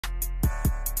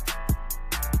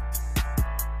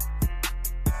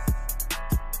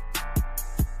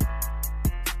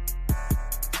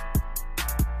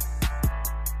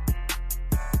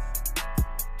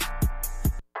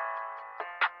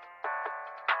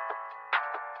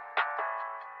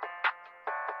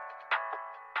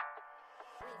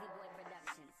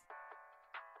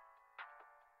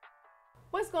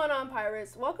What's going on,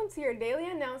 Pirates? Welcome to your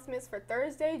daily announcements for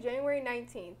Thursday, January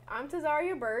 19th. I'm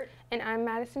Burt. And I'm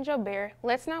Madison Joubert.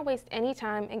 Let's not waste any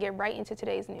time and get right into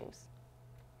today's news.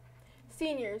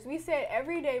 Seniors, we say it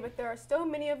every day, but there are still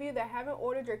many of you that haven't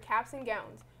ordered your caps and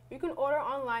gowns. You can order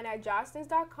online at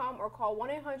jostens.com or call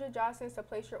 1-800-JOSTENS to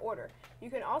place your order.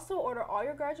 You can also order all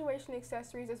your graduation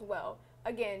accessories as well.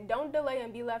 Again, don't delay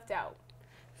and be left out.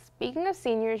 Speaking of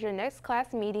seniors, your next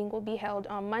class meeting will be held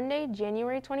on Monday,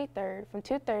 January 23rd from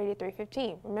 2:30 to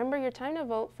 3:15. Remember, your time to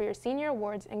vote for your senior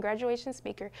awards and graduation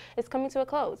speaker is coming to a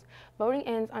close. Voting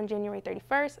ends on January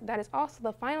 31st. That is also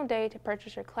the final day to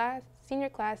purchase your senior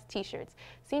class t-shirts.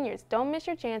 Seniors, don't miss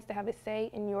your chance to have a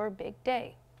say in your big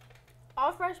day.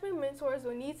 All freshman mentors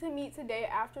will need to meet today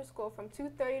after school from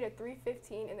 2:30 to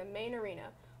 3:15 in the main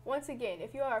arena. Once again,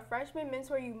 if you are a freshman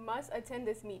mentor, you must attend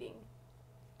this meeting.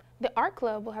 The Art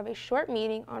Club will have a short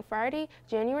meeting on Friday,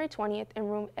 January 20th in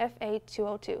room FA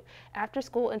 202, after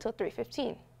school until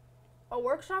 3:15. A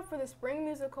workshop for the spring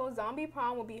musical Zombie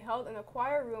Prom will be held in the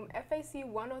choir room FAC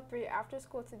 103 after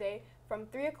school today from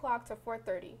 3 o'clock to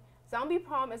 4:30. Zombie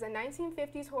Prom is a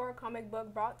 1950s horror comic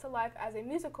book brought to life as a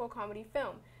musical comedy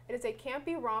film. It is a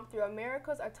campy romp through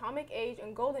America's atomic age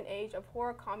and golden age of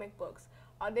horror comic books.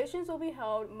 Auditions will be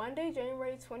held Monday,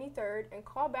 January 23rd, and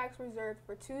callbacks reserved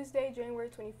for Tuesday, January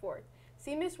 24th.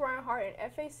 See Ms. Reinhardt in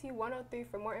FAC 103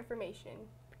 for more information.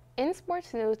 In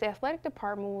sports news, the athletic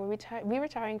department will be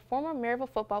retiring former Maryville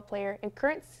football player and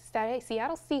current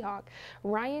Seattle Seahawk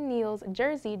Ryan Neal's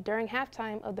jersey during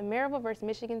halftime of the Maryville vs.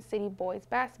 Michigan City boys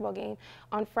basketball game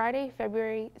on Friday,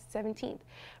 February 17th.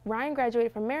 Ryan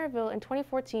graduated from Maryville in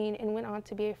 2014 and went on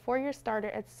to be a four-year starter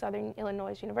at Southern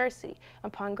Illinois University.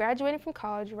 Upon graduating from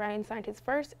college, Ryan signed his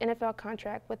first NFL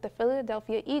contract with the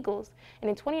Philadelphia Eagles, and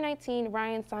in 2019,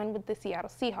 Ryan signed with the Seattle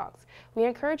Seahawks. We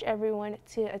encourage everyone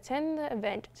to attend the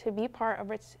event to be part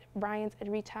of Ryan's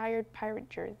retired Pirate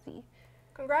jersey.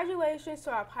 Congratulations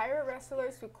to our Pirate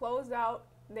wrestlers who closed out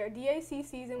their DAC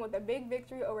season with a big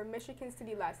victory over Michigan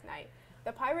City last night.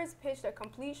 The Pirates pitched a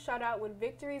complete shutout with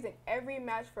victories in every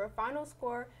match for a final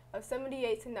score of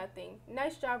 78-0.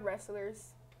 Nice job,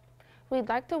 wrestlers. We'd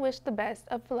like to wish the best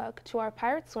of luck to our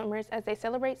Pirate swimmers as they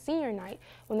celebrate senior night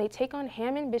when they take on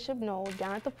Hammond Bishop Knoll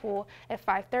down at the pool at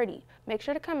 5:30. Make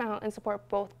sure to come out and support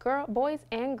both boys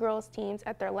and girls teams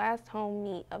at their last home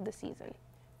meet of the season.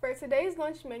 For today's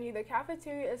lunch menu, the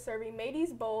cafeteria is serving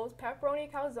Matey's bowls,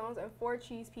 pepperoni calzones, and 4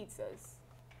 cheese pizzas.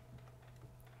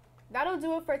 That'll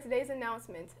do it for today's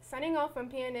announcements. Signing off from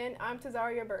PNN, I'm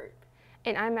Burt.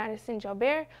 And I'm Madison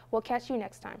Joubert. We'll catch you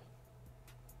next time.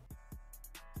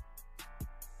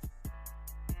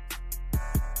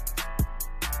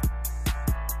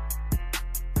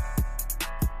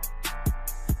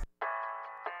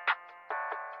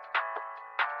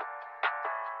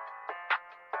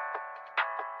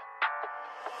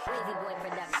 Wavy Boy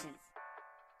Productions.